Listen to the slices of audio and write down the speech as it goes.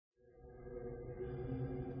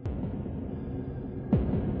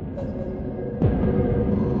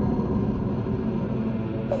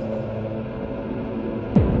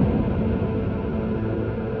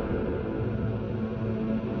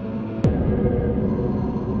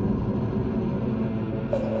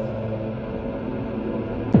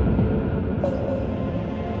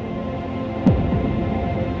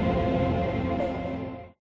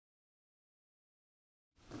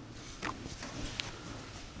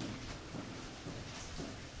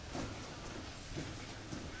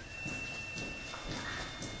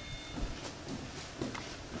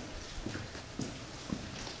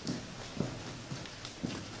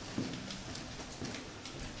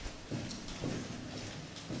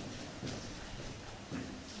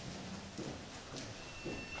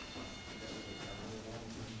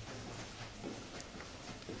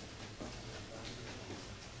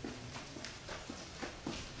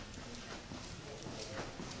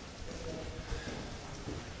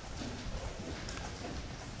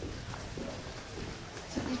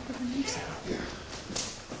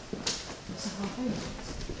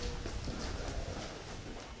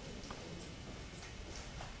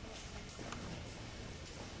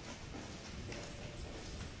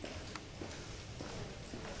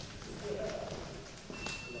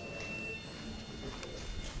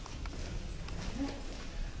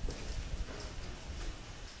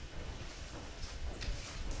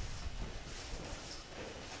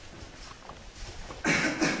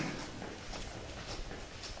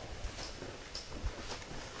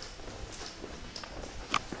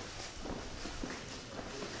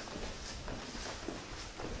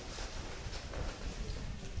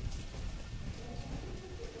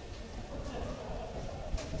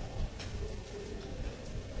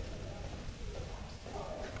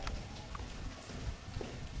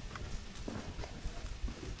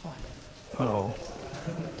Hello.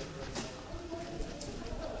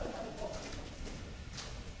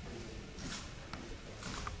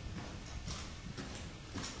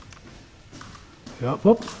 You up,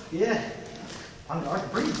 Bob? Yeah. I can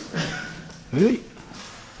breathe. Really?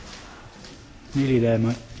 Nearly there,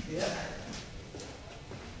 mate. Yeah.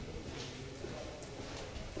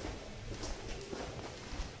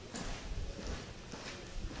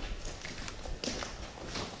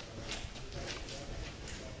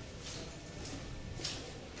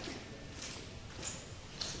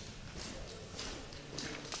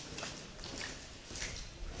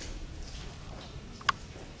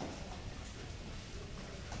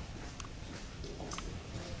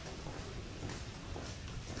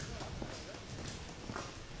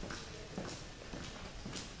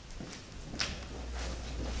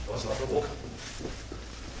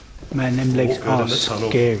 Man, them legs are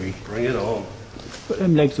scary. Bring it on. Put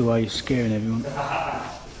them legs away, you're scaring everyone.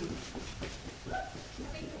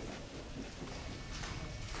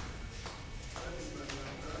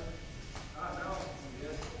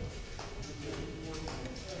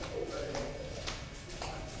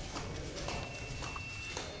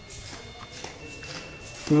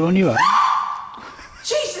 We're on you up.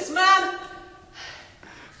 Jesus, man!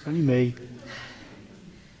 It's only me.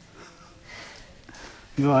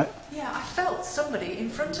 You alright? Yeah, I felt somebody in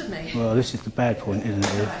front of me. Well, this is the bad point, isn't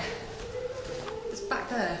it? Right. It's back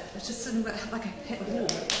there. It's just suddenly like I hit a wall.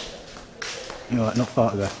 You alright? Not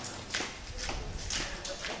far to go.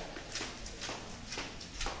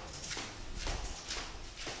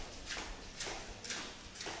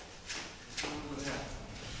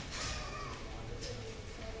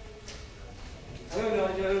 Hello,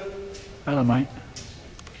 Nigel. Hello, mate.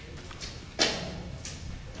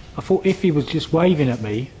 I thought if he was just waving at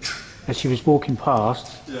me as she was walking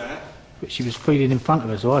past, but she was feeling in front of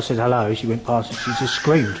her, so I said hello, she went past and she just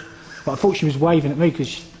screamed. But I thought she was waving at me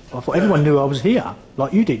because I thought everyone knew I was here,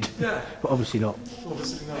 like you did. Yeah. But obviously not.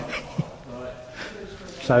 Obviously not. Right.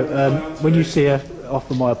 So when you see her,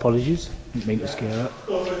 offer my apologies. Didn't mean to scare her.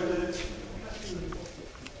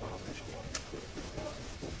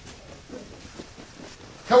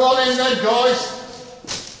 Come on in then, guys.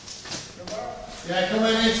 Yeah, come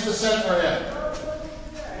in into the centre here.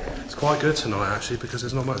 It's quite good tonight actually because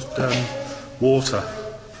there's not much water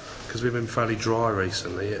because we've been fairly dry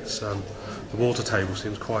recently. It's the water table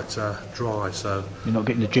seems quite dry, so You're not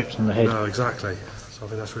getting the drips on the head. no, exactly. So I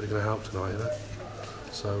think that's really going to help tonight, you know.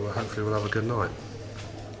 So hopefully we'll have a good night.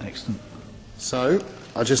 Excellent. So,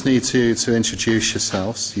 I just need to introduce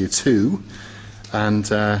yourselves, you two, and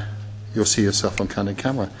you'll see yourself on candid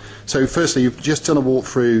camera. So, firstly, you've just done a walk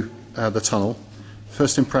through the tunnel.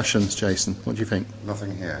 First impressions, Jason, what do you think?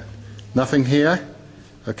 Nothing here. Nothing here?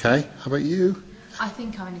 Okay, how about you? I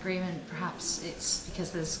think I'm in agreement. Perhaps it's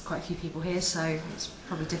because there's quite a few people here, so it's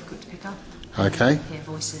probably difficult to pick up. Okay. Hear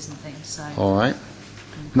voices and things, so... All right.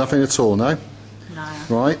 Nothing at all, no? No.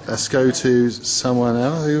 Right, let's go to someone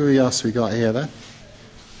else. Who else we got here then?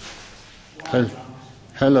 Hello.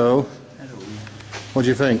 Hello. What do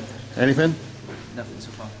you think? Anything? Nothing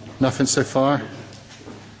so far. Nothing so far?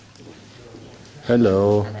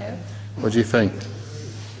 Hello. Hello. What do you think?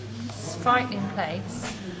 It's a frightening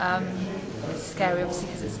place. It's scary, obviously,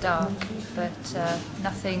 because it's dark, but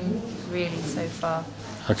nothing really so far.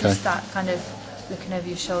 Okay. Just that kind of looking over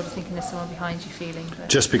your shoulder, thinking there's someone behind you feeling. But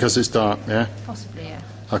Just because it's dark, yeah? possibly, yeah.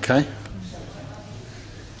 Okay.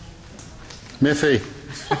 Miffy.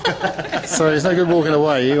 Sorry, it's no good walking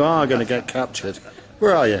away. You are going to get captured.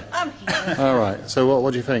 Where are you? I'm here. All right. So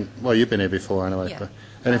what do you think? Well, you've been here before anyway. Yeah. But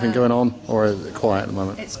anything going on, or is it quiet at the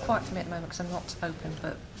moment? It's quiet for me at the moment because I'm not open,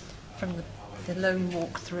 but from the lone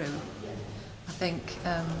walk through, I think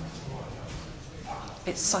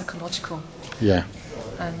it's psychological Yeah.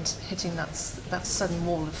 and hitting that sudden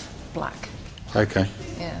wall of black. Okay.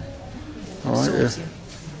 Yeah. All right. Absorbs Yeah. you.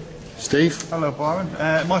 Steve? Hello, Byron.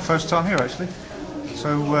 My first time here, actually.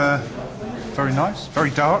 So, very nice, very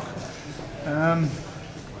dark. Not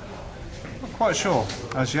quite sure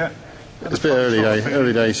as yet. It's a bit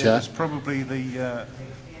early days, yeah. It's probably the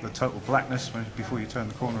total blackness before you turn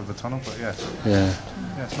the corner of the tunnel, but yeah. Yeah.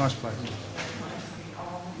 Yeah, it's a nice place.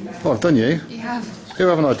 Well, I've done you. You have. Who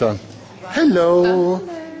haven't I done? Hello.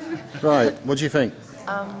 Right. What do you think?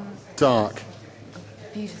 Dark.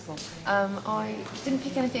 Beautiful. I didn't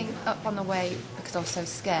pick anything up on the way because I was so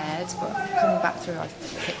scared, but coming back through I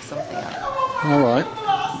picked something up. All right.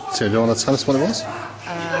 So do you want to tell us what it was?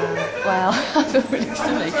 Well, I feel really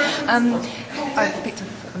silly. I picked up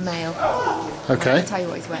a male. Okay. I'll tell you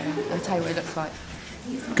what he's wearing. I'll tell you what he looks like.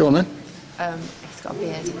 Go on then. He's got a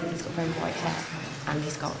beard, he's got very white hair, and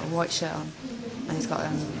he's got a white shirt on, and he's got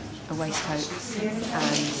a waistcoat,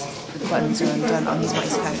 and the buttons are undone on his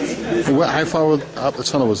waistcoat. How far up the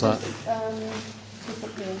tunnel was that?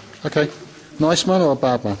 Okay. Nice man or a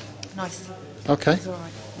bad man? Nice. Okay. He's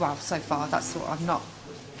alright. Well, so far, that's what I've not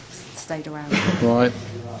stayed around. Right.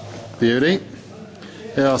 Beauty.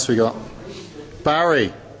 Who else we got?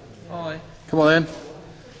 Barry. Hi. Come on in.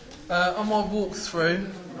 On my walk through,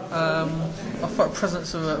 I felt the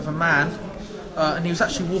presence of a man, and he was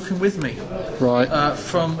actually walking with me Right.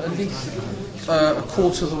 from at least a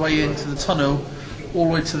quarter of the way into the tunnel, all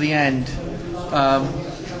the way to the end.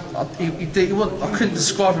 I couldn't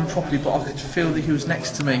describe him properly, but I could feel that he was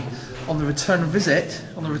next to me. On the return visit,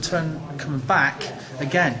 on the return coming back,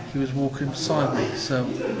 again, he was walking beside me. So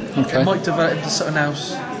Okay. it might develop into something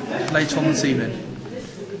else later on this evening.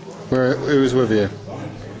 Who was with you?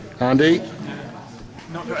 Andy?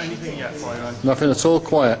 Not got anything yet, Byron. Nothing at all?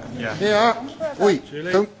 Quiet? Yeah. Yeah. Wait.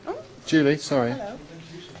 Julie? Julie, sorry. Hello.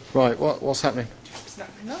 Right, what's happening?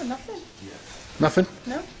 No, nothing. Nothing?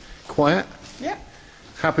 No. Quiet? Yeah.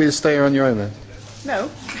 Happy to stay here on your own then? No.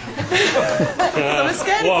 I'm a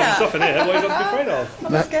scaredy cat. Nothing here. What have you got to be afraid of?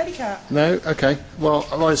 I'm a scaredy cat. No? Okay. Well,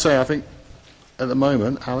 like I say, I think at the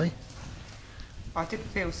moment, Ali? I did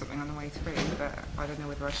feel something on the way through, but I don't know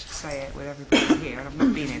whether I should say it with everybody here, and I've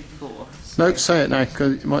not been here before. So No, say it now,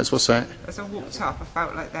 because you might as well say it. as I walked up, I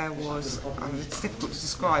felt like there was, it's difficult to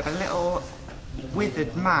describe, a little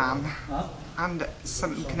withered man and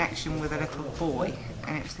some connection with a little boy.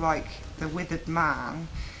 And it was like the withered man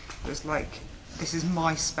was like, this is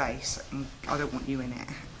my space, and I don't want you in it.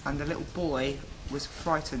 And the little boy was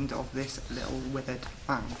frightened of this little withered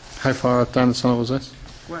man. How far down the tunnel was this?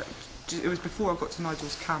 Well, it was before I got to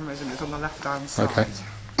Nigel's cameras, and it was on the left-hand side. Okay.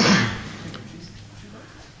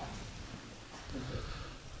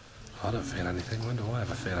 I don't feel anything. When do I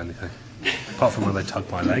ever feel anything? Apart from when they tug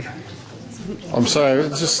my leg. I'm sorry,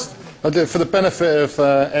 just for the benefit of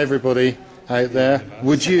everybody out there,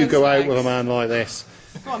 would you go out with a man like this?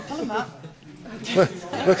 Go on, pull him up.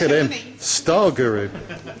 Look at him, star guru.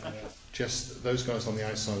 Just those guys on the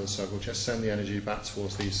outside of the circle, just send the energy back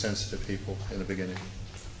towards these sensitive people in the beginning.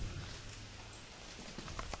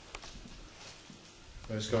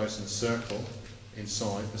 Those guys in the circle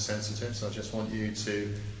inside, the sensitives, I just want you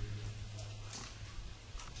to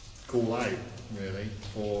call out, really,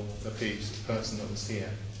 for the person that was here.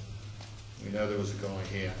 We know there was a guy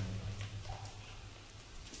here.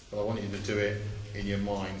 But I want you to do it in your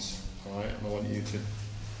minds, alright? And I want you to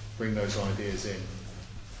bring those ideas in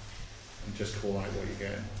and just call out what you're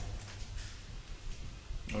getting.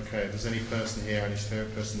 Okay, if there's any person here, any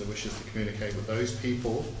spirit person that wishes to communicate with those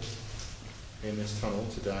people in this tunnel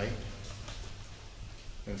today,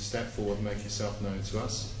 then step forward and make yourself known to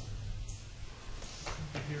us.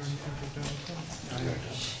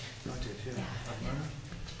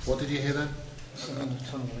 What did you hear then?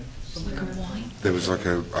 There was like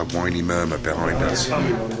a whiny murmur behind us. No.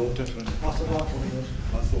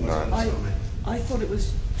 I thought it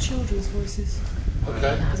was children's voices.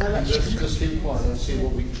 Okay, just keep quiet and see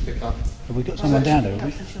what we can pick up. Have we got someone down there, have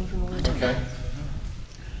we? Okay.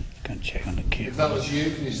 Go and check on the queue. If that was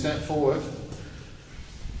you, can you step forward?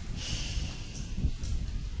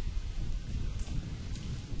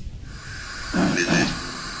 Visit.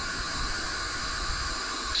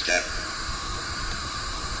 Step.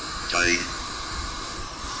 Blade.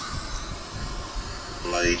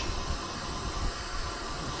 Blade.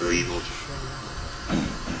 Breathe.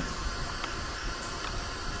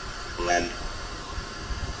 Len.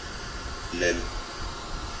 Limb.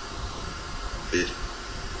 Bid.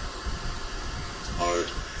 Hard.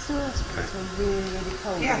 So that's really, really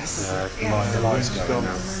cold. Yes. The light's going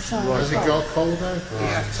now. Has it got cold now?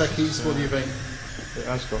 Yeah. Techies, what do you think? It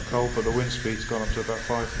has got cold, but the wind speed's gone up to about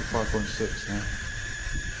 5.6 now.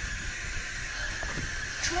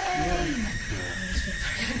 Train!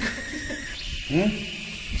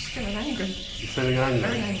 Just feeling angry. You feeling angry?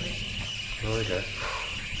 Very angry. Oh, okay.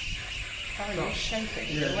 Very much shaking.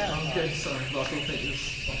 Yeah, Well. I'm getting something, but I think I'm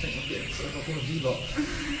getting something off one of you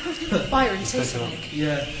lot. Byron, say something.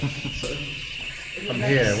 Yeah. I'm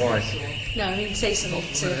here, why? No, I mean say something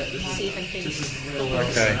to see if anything.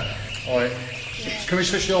 Okay. Alright. Can we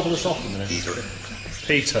switch the obelisk off a minute?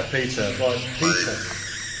 Peter. Peter. Right, Peter.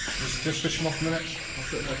 Just switch him off a minute.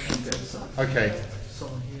 Okay.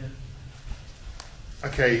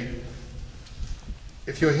 Okay.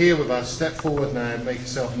 If you're here with us, step forward now, make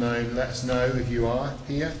yourself known, let us know if you are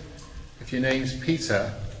here. If your name's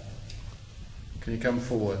Peter, can you come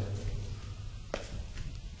forward?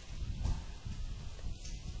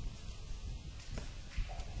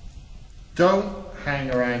 Don't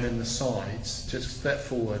hang around in the sides, just step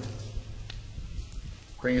forward.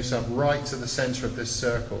 Bring yourself right to the centre of this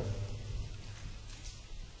circle.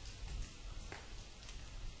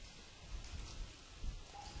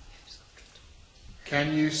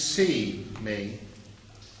 Can you see me?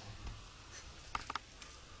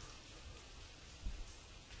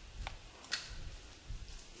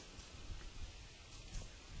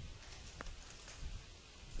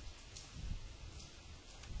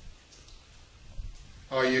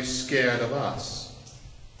 Are you scared of us?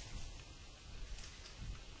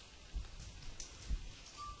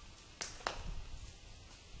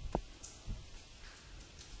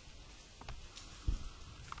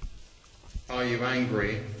 Are you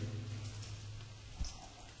angry?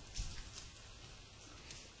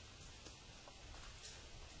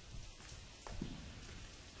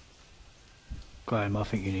 Graham, I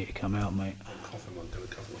think you need to come out, mate.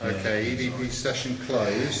 Okay, EVP session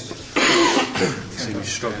closed. Seem to be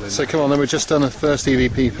struggling. So come on, then we've just done a first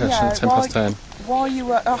EVP session, 10 past 10. While you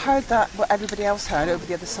were, I heard that what everybody else heard over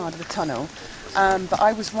the other side of the tunnel, but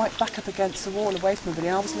I was right back up against the wall away from everybody.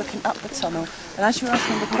 I was looking up the tunnel, and as you were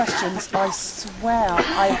asking the questions, I swear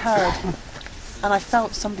I heard and I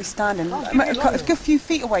felt somebody standing a good few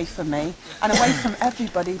feet away from me and away from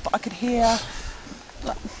everybody, but I could hear,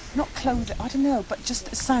 like, not clothing, I don't know, but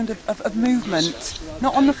just a sound of movement,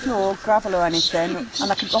 not on the floor, gravel or anything,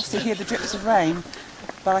 and I could obviously hear the drips of rain,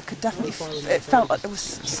 but I could definitely, it felt like there was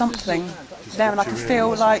something there, and I could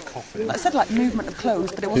feel like I said, like movement of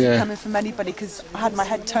clothes, but it wasn't coming from anybody because I had my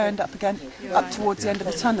head turned up again, up towards the end of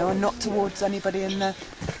the tunnel and not towards anybody in the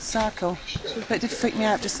circle. But it did freak me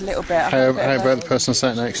out just a little bit. How about the person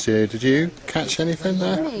sat next to you? Did you catch anything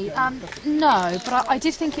there? Me? No, but I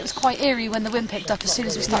did think it was quite eerie when the wind picked up as soon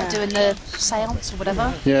as we started doing the seance or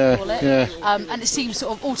whatever. Yeah, call it. yeah. And it seemed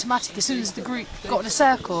sort of automatic. As soon as the group got in a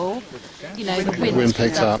circle, you know, the wind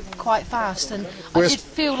picked up quite fast, and I did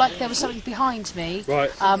feel like there was something behind me.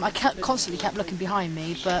 Right. I constantly kept looking behind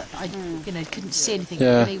me, but I, you know, couldn't see anything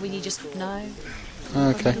really when you just know.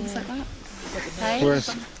 Okay. Things like that. Hey.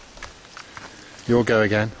 Where's your go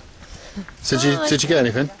again? So did you get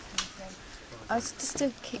anything? I was just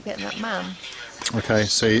to keep getting that man. Okay,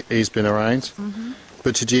 so he's been around.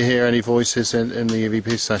 But did you hear any voices in the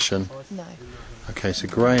EVP session? No. Okay, so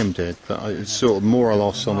Graham did, but it's sort of more or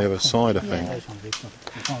less on the other side, I think.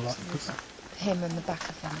 Him and the back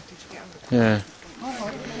of him. Yeah.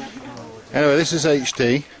 Anyway, this is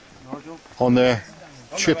HD on their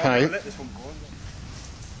trip out.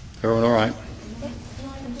 Everyone all right?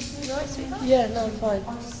 Yeah, no, I'm fine.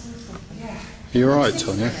 Are you all right,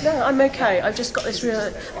 Tonya? No, I'm okay. I've just got this real...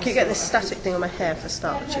 I keep getting this static thing on my hair for a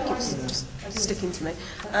start, which it keeps just sticking to me.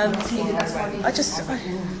 I've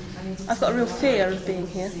got a real fear of being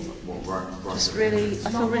here. Just really...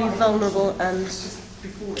 I feel really vulnerable and... I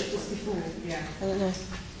don't know.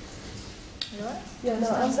 Yeah, no,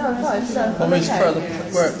 I'm fine. So I mean, it's further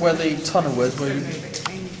where the tunnel was,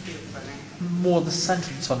 more the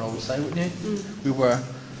centre of the tunnel, I would say, wouldn't you? We were.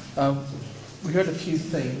 We heard a few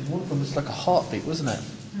things. One of them was like a heartbeat, wasn't it?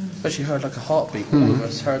 Especially heard like a heartbeat. All of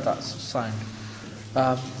us heard that sound.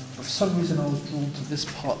 For some reason, I was drawn to this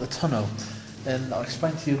part of the tunnel, and I'll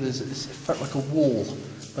explain to you. It felt like a wall.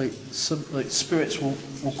 Like spirits will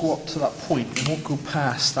go up to that point and won't go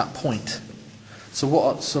past that point.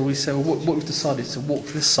 So we said, well, what we've decided is to walk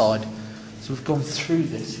to this side. So we've gone through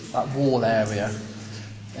that wall area,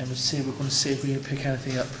 and we're going to see if we can pick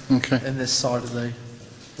anything up in this side of the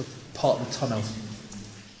part of the tunnel.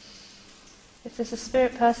 If there's a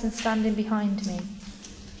spirit person standing behind me,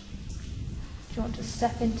 do you want to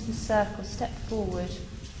step into the circle, step forward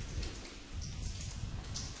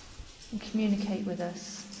and communicate with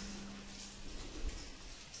us?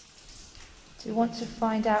 Do you want to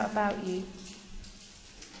find out about you?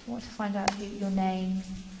 Do you want to find out your name,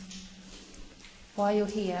 why you're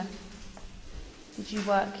here? Did you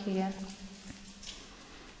work here?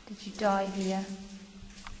 Did you die here?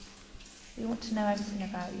 We want to know everything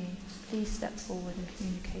about you. Please step forward and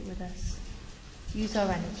communicate with us. Use our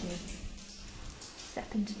energy.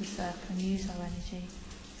 Step into the circle and use our energy.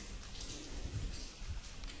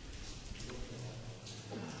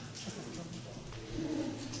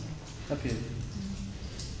 Up here.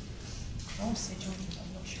 I want to say John, but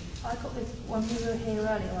I'm not sure. I got when we were here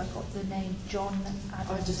earlier, I got the name John Adams.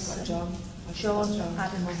 I just got John. John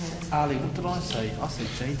Adams. Ali, what did I say? I said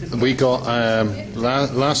Jane, didn't I? We got,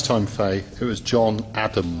 last time, Faye, it was John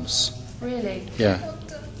Adams. Really? Yeah.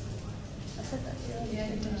 I said that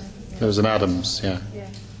earlier. There was an Adams, yeah. Yeah.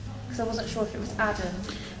 Because I wasn't sure if it was Adam.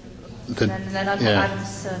 The, and then I got Adam's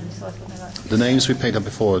son, so I thought, no, that's... The names we picked up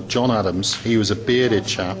before, John Adams, he was a bearded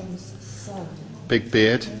chap. Big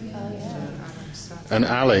beard. And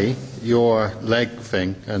Ali, your leg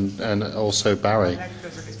thing, and also Barry,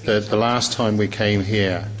 the last time we came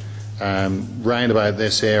here, round about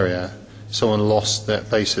this area, someone lost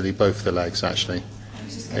basically both the legs, actually,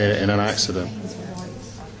 in an accident.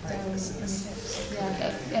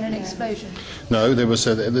 In an explosion? No, there was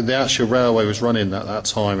the actual railway was running at that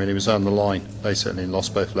time, and he was on the line, basically, and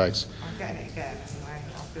lost both legs. I'm getting it again.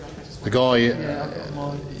 The guy,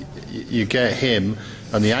 you get him,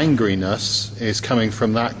 and the angriness is coming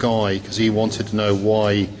from that guy because he wanted to know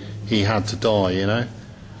why he had to die, you know.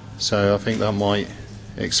 So I think that might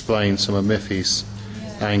explain some of Miffy's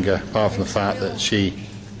anger, apart from the fact that she...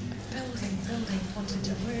 Building, wanted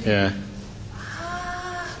to really... Yeah.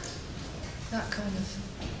 That kind of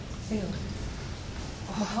feel.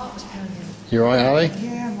 My heart was pounding. You alright, Ali?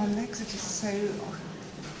 Yeah, my legs are just so...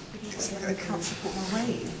 It's like they can't support my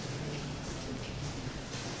weight.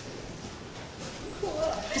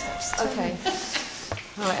 Okay.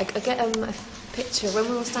 Alright, I get a picture. When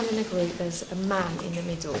we're all standing in a group, there's a man in the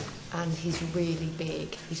middle, and he's really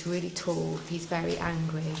big, he's really tall, he's very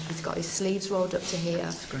angry, he's got his sleeves rolled up to here,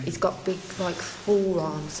 he's got big, like,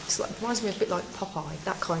 forearms. It's like, reminds me a bit like Popeye,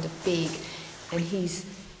 that kind of big, and he's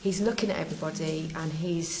looking at everybody, and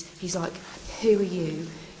he's like, who are you,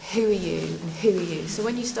 who are you, and who are you? So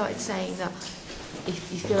when you started saying that, if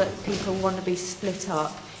you feel like people want to be split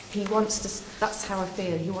up, he wants to, that's how I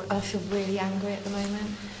feel. I feel really angry at the moment,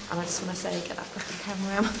 and I just want to say, get that fucking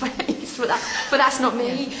camera out of my face. But that's not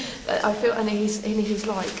me. I feel, and he's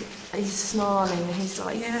like, he's snarling, and he's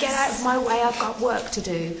like, get out of my way, I've got work to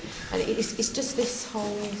do. And it's just this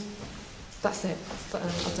whole, that's it. But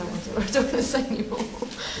I don't want to say anymore.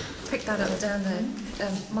 Pick that up down there.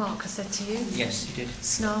 Mark, I said to you. Yes, you did.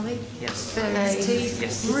 Snarly. Yes. His teeth.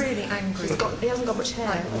 Yes. Really angry. He hasn't got much hair.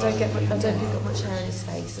 I don't think he's got much hair in his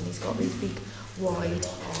face, and he's got these big, wide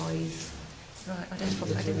eyes. Right, I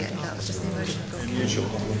didn't get that. It was just the emotion.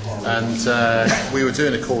 And we were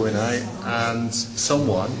doing a calling out, and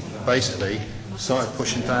someone basically started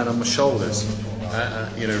pushing down on my shoulders,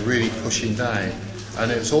 really pushing down,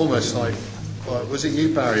 and it was almost like, was it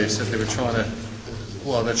you, Barry, who said they were trying to?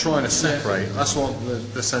 Well, they're trying to separate. That's what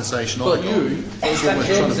the sensation I got. It's almost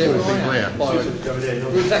trying to pull people here.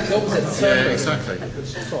 Exactly opposite. Yeah, exactly.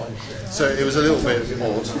 So it was a little bit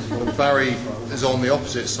odd. Barry is on the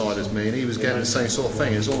opposite side as me, and he was getting the same sort of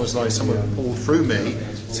thing. It's almost like someone pulled through me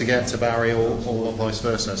to get to Barry, or vice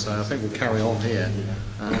versa. So I think we'll carry on here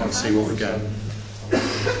and see what we get.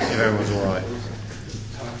 If everyone's all right.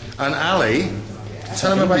 And Ali,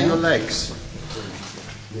 tell them about your legs.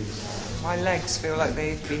 My legs feel like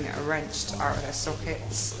they've been wrenched out of their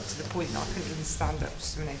sockets to the point that I couldn't even stand up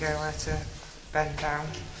just a minute ago. I had to bend down.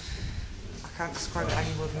 I can't describe it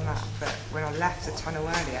any more than that, but when I left the tunnel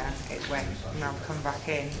earlier, it went, and I've come back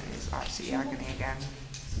in, it's absolutely agony again.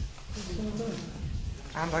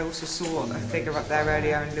 And I also saw a figure up there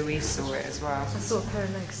earlier, and Louise saw it as well. I saw a pair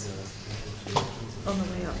of legs on the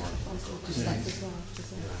way up.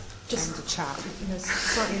 Just to chat.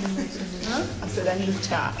 Slightly in the Huh? I said end of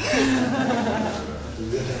chat.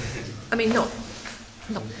 I mean, not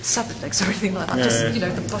severed legs or anything like that. Yeah. Just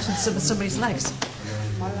the bottoms of somebody's legs.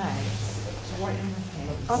 My legs, right in my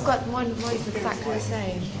hip, I've got mine's exactly the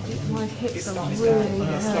same. My hips are really hurting.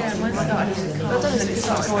 Yeah, mine started as a cold. I don't know if it's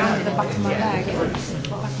started going up the back of my leg. Back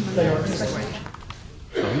of my leg. Sorry?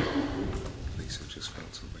 Lisa just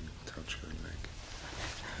felt something touch her leg,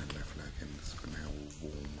 her left leg, and it's now all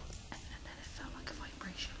warm. And then it felt like a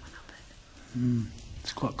vibration went up it.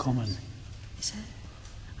 It's quite common. Is it?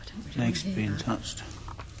 I don't really Legs wanna hear being that. touched.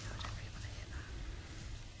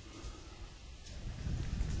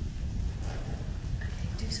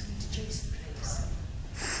 Do something to Jason, please.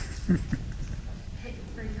 Hit him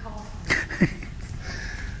really hard.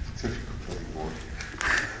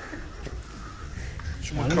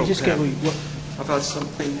 Let me just get what. I've had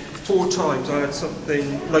something 4 times. I had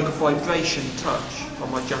something like a vibration touch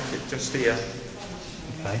on my jacket just here.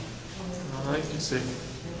 Okay. Alright, you can see.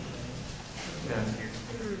 Yeah.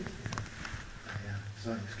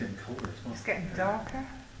 It's getting colder as well. It's getting darker.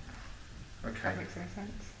 Okay. That makes any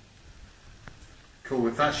sense. Cool.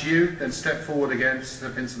 If that's you, then step forward again,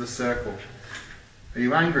 step into the circle. Are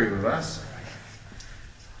you angry with us?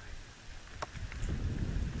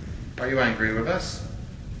 Are you angry with us?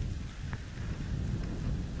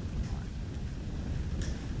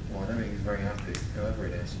 Well, I don't think he's very happy, whoever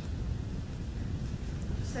it is.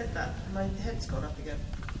 You said that, and my head's gone up again.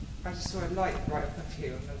 I just saw a light right above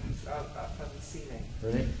you, up on the ceiling.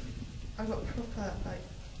 Really? I got proper, like,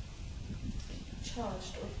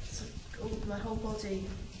 charged, or my whole body,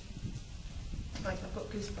 like, I've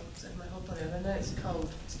got goosebumps in my whole body, and I know it's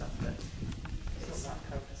cold and stuff, but It's not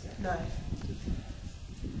that cold, is it? no.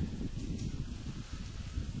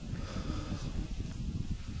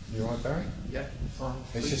 You alright, Barry? Yeah, fine.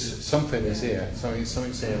 It's just something is here.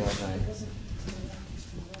 Something's here right now.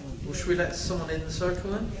 Well, should we let someone in the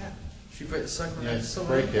circle then? Yeah. Should we break the circle and Yeah, let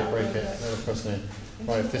someone break in? it. Let the person in.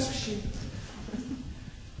 Right, if this.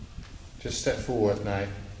 Just step forward now.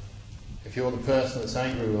 If you're the person that's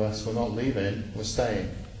angry with us, we're not leaving, we're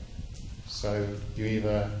staying. So you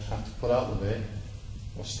either have to put up with it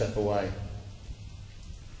or step away.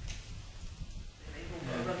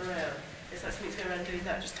 Run around. It's like somebody's going around doing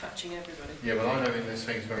that, just touching everybody. Yeah, but I don't think this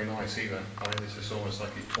thing's very nice either. I think this is almost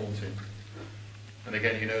like he's taunting. And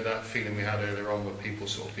again, you know that feeling we had earlier on with people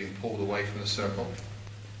sort of being pulled away from the circle?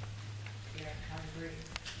 Yeah, I agree.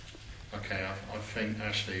 Okay, I think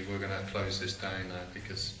actually we're going to close this down now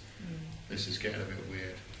because this is getting a bit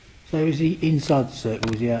weird. So is he inside the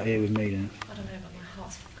circle? Was he out here with me then? I don't know, but my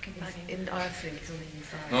heart's fucking banging. I think it's on the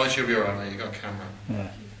inside. No, you'll be alright, mate. You've got a camera.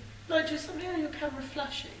 Yeah. Nigel, is something on your camera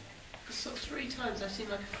flashing? Because sort of 3 times I've seen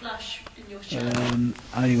like a flash in your shadow.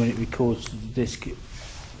 Only when it records the disc, it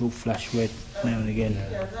will flash red now and again.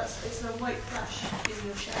 Yeah, it's a white flash in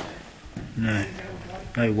your shadow. No,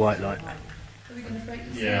 no white light. Are we going to break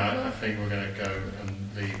this? Yeah, I think we're going to go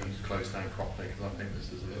and leave and close down properly because I think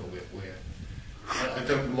this is a little bit weird. I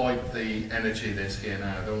don't like the energy that's here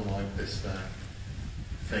now. I don't like this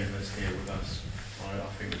thing that's here with us. I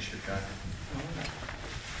think we should go.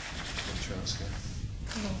 What's your answer?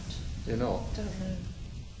 Not. You're not? Don't know.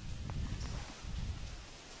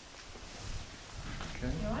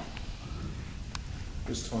 Okay. You alright?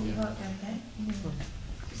 Who's Tonya? You won't go again.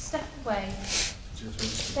 Step away. Step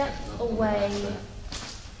Step away.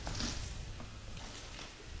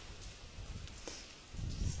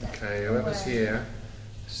 Okay, whoever's away. here,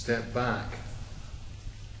 step back.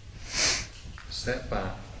 Step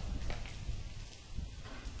back.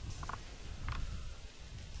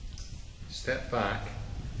 Step back.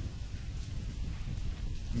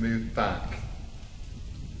 Move back.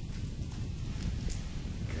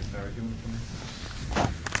 Okay, Barry, do you want to come in?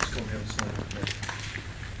 Just go on the other side of me.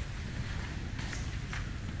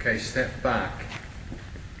 Okay, step back.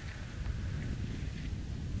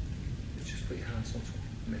 Just put your hands on top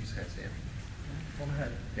of Mick's head here. On the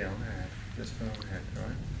head. Yeah, on the head. Just go on the head,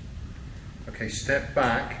 alright? Okay, step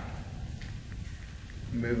back.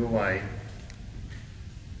 Move away.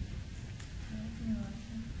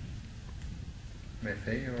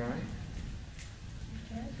 Miffy, you alright?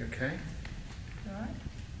 You okay? Alright?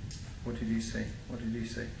 What did you see? What did you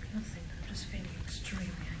see? Nothing. I'm just feeling extremely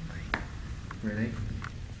angry. Really?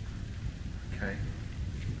 Okay.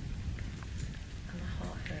 And my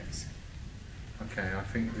heart hurts. Okay, I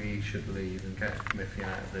think we should leave and get Miffy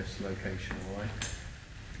out of this location,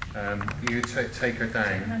 alright? You take her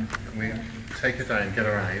down. We take her down, get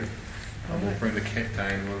her out, and we'll bring the kit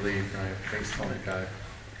down and we'll leave now. Please let it go.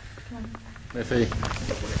 Miffy,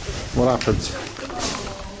 what happened?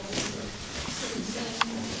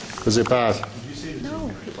 Was it bad?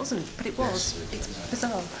 No, it wasn't, but it was. It's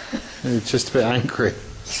bizarre. You're just a bit angry.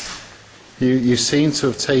 You seem to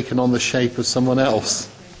have taken on the shape of someone else.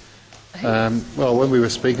 Well, when we were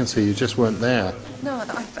speaking to you, you just weren't there. No,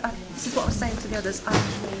 this is what I was saying to the others.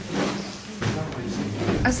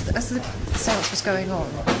 As the seance was going on,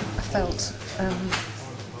 I felt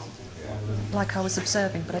like I was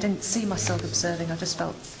observing, but I didn't see myself observing. I just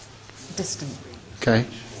felt distant. Okay.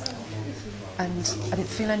 And I didn't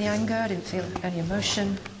feel any anger. I didn't feel any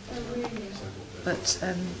emotion. But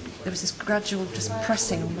there was this gradual just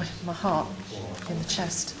pressing on my heart in the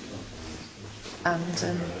chest.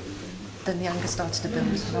 And then the anger started to build,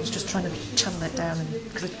 and I was just trying to channel it down,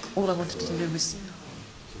 because all I wanted to do was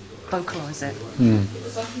vocalise it.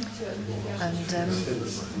 And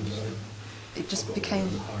it just became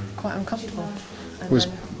quite uncomfortable. And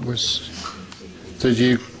did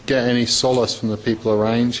you get any solace from the people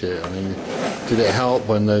around you? I mean, did it help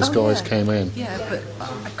when those guys came in? Yeah, but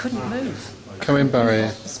I couldn't move. Come in, Barry.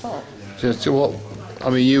 The spot. Just what? I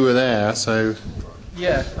mean, you were there, so.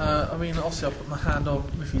 Yeah, I mean, obviously I put my hand on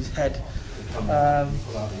Miffy's head,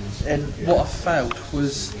 and what I felt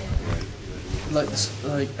was like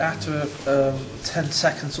after 10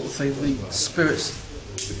 seconds sort of thing, the spirits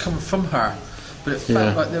coming from her, but it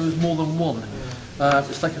felt like there was more than one.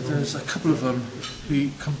 It's like if there was a couple of them who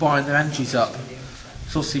combined their energies up.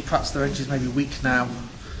 So obviously perhaps their energies may be weak now.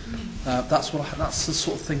 That's the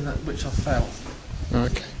sort of thing which I felt.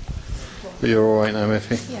 Okay. But you're all right now,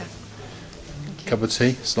 Miffy? Yeah. Cup of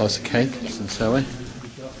tea, slice of cake, sincerely.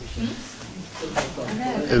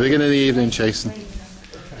 At the beginning of the evening, Jason,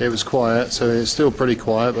 it was quiet, so it's still pretty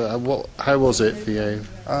quiet, but how was it for you?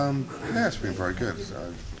 Yeah, it's been very good.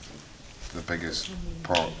 The biggest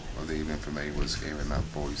part of the evening for me was hearing that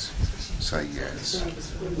voice say yes.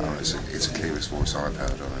 It's the clearest voice I've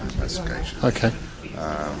heard on an investigation. Okay.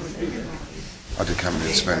 I did come in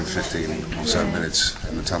and spend 15 or so minutes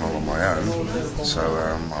in the tunnel on my own, so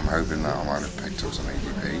I'm hoping that I might have picked up some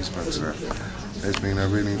EVPs, but it's been a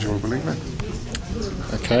really enjoyable evening.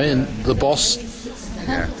 Okay, and the boss?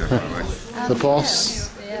 Yeah, definitely. The boss?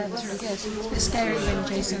 Yeah, it was really good. It was a bit scary when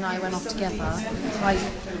Jason and I went off together. I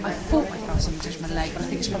thought I felt something touch my leg, but I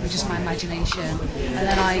think it's probably just my imagination. And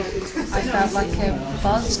then I felt like a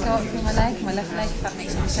buzz go up through my left leg, if that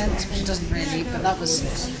makes any sense, which it doesn't really, but that was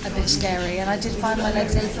a bit scary. And I did find my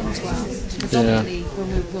legs aching as well, predominantly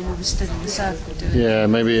when we were stood in the circle doing it. Yeah,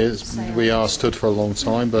 maybe we are stood for a long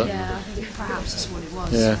time, but... Yeah, I think perhaps that's what it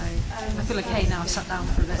was. Yeah. So I feel okay now, I've sat down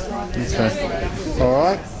for a bit. Okay. All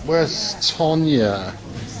right, where's Tonya?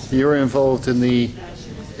 You were involved in the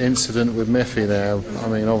incident with Miffy there. I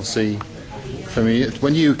mean, obviously,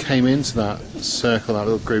 when you came into that circle, that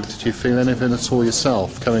little group, did you feel anything at all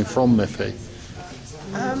yourself coming from Miffy?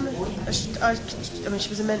 I mean, she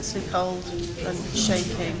was immensely cold and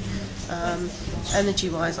shaking.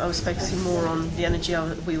 Energy-wise, I was focusing more on the energy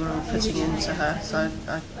we were all putting into her, so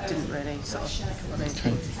I didn't really sort of pick up on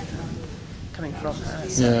anything coming from her.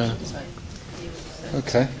 Yeah.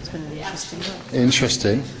 Okay. It's been an interesting night.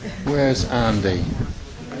 Interesting. Where's Andy?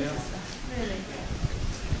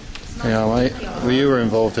 Yeah, mate. Well, you were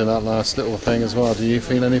involved in that last little thing as well. Do you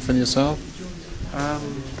feel anything yourself?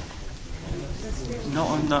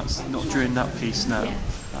 Not during that piece, no.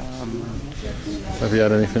 Have you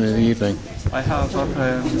had anything in the evening? I have.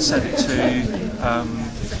 I've said it to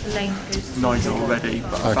Nigel already,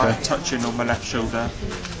 but about touching on my left shoulder.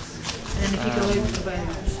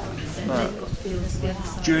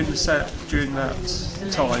 During that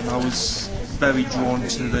time, I was very drawn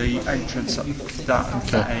to the entrance at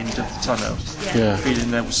that end of the tunnel,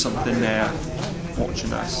 feeling there was something there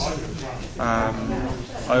watching us.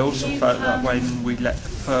 I also felt that when we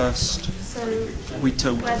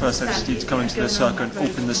told the first entity to come into the circle and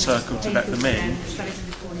open the circle to let them in,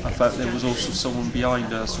 I felt there was also someone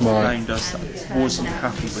behind us or around us that wasn't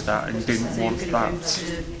happy with that and didn't want that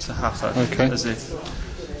to happen. As if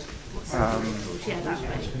I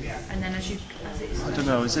don't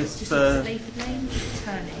know, as if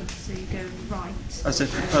as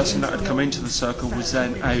if the person that had come into the circle was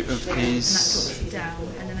then out of his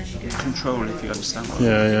control, if you understand what I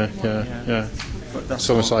mean. Yeah. But that's it's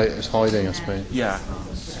almost like it's hiding, I suppose. Yeah,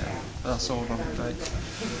 that's all I'm saying.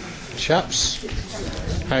 Chaps,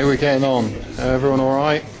 how are we getting on? Everyone all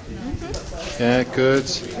right? Yeah, good.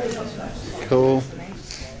 Cool.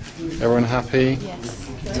 Everyone happy? Yes.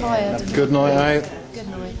 Tired. Good night out? Good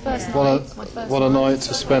night. First night. What a night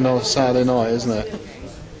to spend on a Saturday night, isn't it?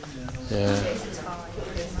 Yeah.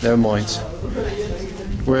 Never mind.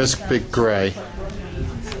 Where's Big Grey?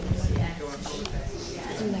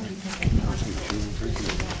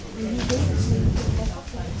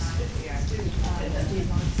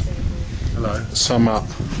 Hello. Sum up.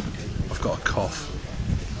 I've got a cough.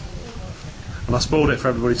 And I spoiled it for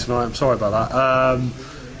everybody tonight, I'm sorry about that.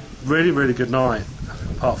 really, really good night,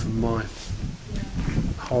 apart from my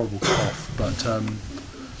horrible cough. But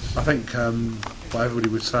I think what everybody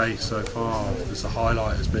would say so far as the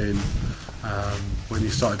highlight has been when you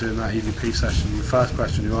started doing that EVP session, the first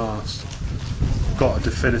question you asked got a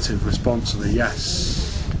definitive response of a yes.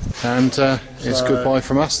 And it's goodbye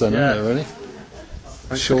from us then, yeah. isn't it, really?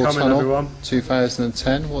 Thanks Shaugh for coming, Tunnel, everyone.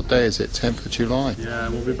 2010. What day is it? 10th of July. Yeah,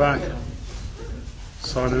 we'll be back.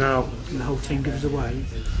 Signing out. And the whole team gives us a wave.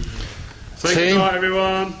 Say Team. good night,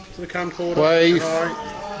 everyone. To the camcorder. Wave. Bye.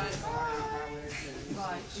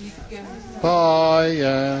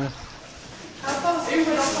 Bye. How fast?